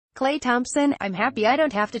Klay Thompson, "I'm happy I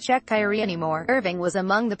don't have to check Kyrie anymore." Irving was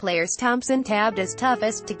among the players Thompson tabbed as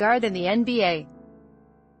toughest to guard in the NBA.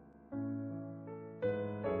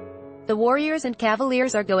 The Warriors and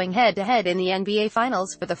Cavaliers are going head-to-head in the NBA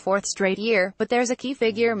Finals for the fourth straight year, but there's a key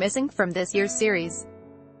figure missing from this year's series.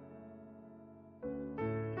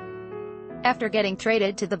 After getting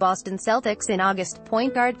traded to the Boston Celtics in August,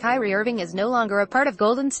 point guard Kyrie Irving is no longer a part of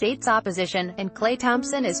Golden State's opposition, and Klay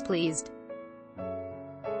Thompson is pleased.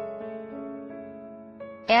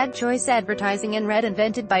 Ad choice advertising and red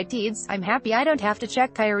invented by Teeds, "I'm happy I don't have to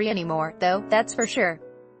check Kyrie anymore, though, that's for sure,"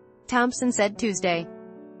 Thompson said Tuesday.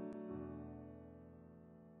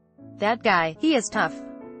 "That guy, he is tough."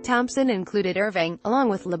 Thompson included Irving, along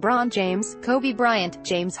with LeBron James, Kobe Bryant,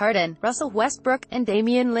 James Harden, Russell Westbrook, and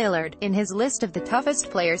Damian Lillard, in his list of the toughest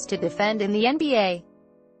players to defend in the NBA.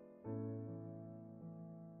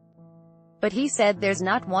 But he said there's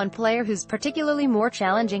not one player who's particularly more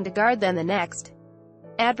challenging to guard than the next.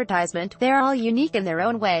 Advertisement, "They're all unique in their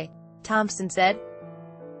own way," Thompson said.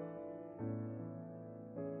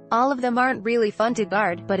 "All of them aren't really fun to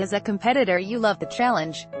guard, but as a competitor you love the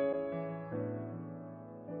challenge.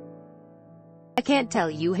 I can't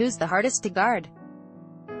tell you who's the hardest to guard.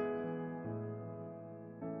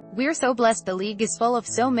 We're so blessed the league is full of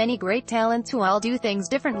so many great talents who all do things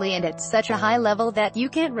differently and at such a high level that you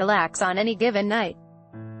can't relax on any given night.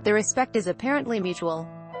 The respect is apparently mutual."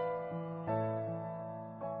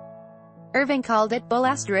 Irving called it bull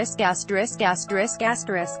 *********.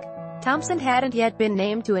 Thompson hadn't yet been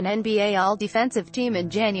named to an NBA All-Defensive team in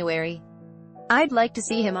January. "I'd like to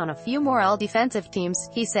see him on a few more all-defensive teams,"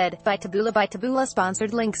 he said. By Taboola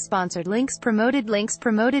Sponsored links Promoted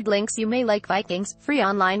links You may like Vikings. Free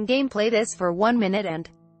online game. Play this for 1 minute and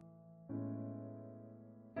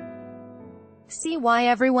see why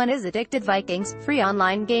everyone is addicted. Vikings. Free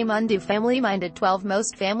online game. Undo family-minded 12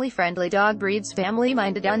 most family-friendly dog breeds.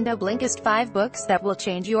 Family-minded Undo Blinkist 5 books that will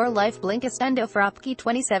change your life. Blinkist Undo Fropki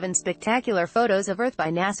 27 spectacular photos of Earth by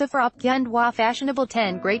NASA. Fropki Undwa fashionable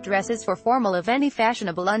 10 great dresses for formal of any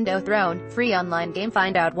fashionable Undo Throne. Free online game.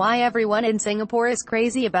 Find out why everyone in Singapore is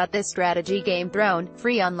crazy about this strategy game Throne.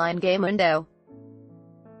 Free online game Undo.